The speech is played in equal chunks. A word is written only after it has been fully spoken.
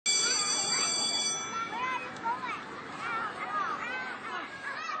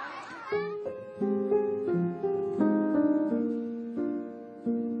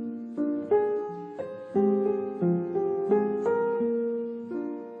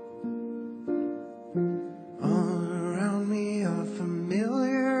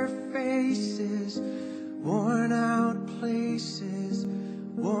Worn out places,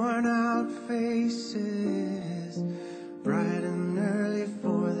 worn out faces, bright and early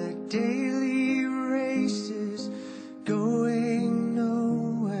for their daily races, going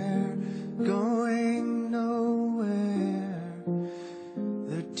nowhere, going nowhere.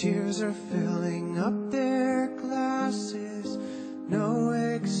 Their tears are filling up their glasses, no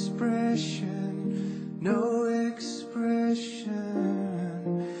expression, no expression.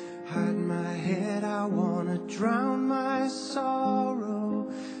 Hide my head, I wanna drown my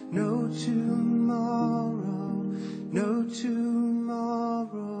sorrow. No tomorrow, no tomorrow.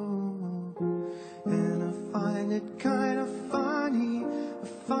 And I find it kinda funny, I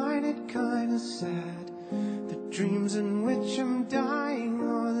find it kinda sad. The dreams in which I'm dying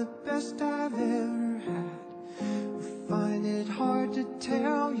are the best I've ever had. I find it hard to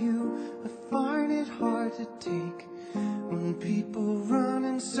tell you, I find it hard to take. When people run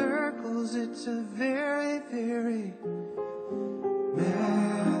in circles, it's a very, very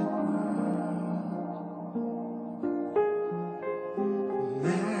mad world.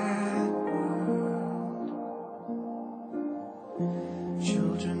 Mad world.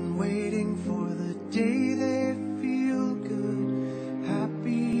 Children waiting for the day they feel good.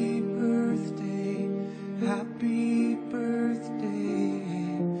 Happy birthday, happy birthday.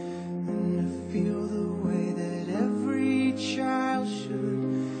 And to feel the way that every child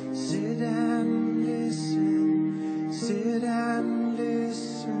should sit and listen, sit and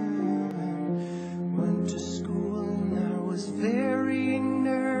listen. Went to school and I was very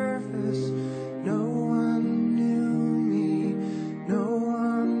nervous. No one knew me, no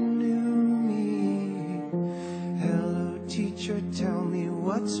one knew me. Hello teacher, tell me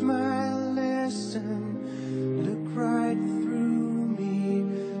what's my lesson. Look right through me,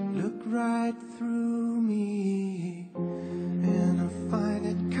 look right through me. And I find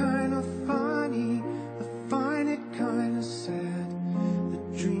it kinda funny, I find it kinda sad. The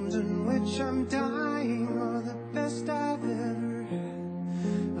dreams in which I'm dying are the best I've ever had.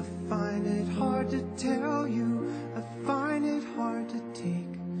 I find it hard to tell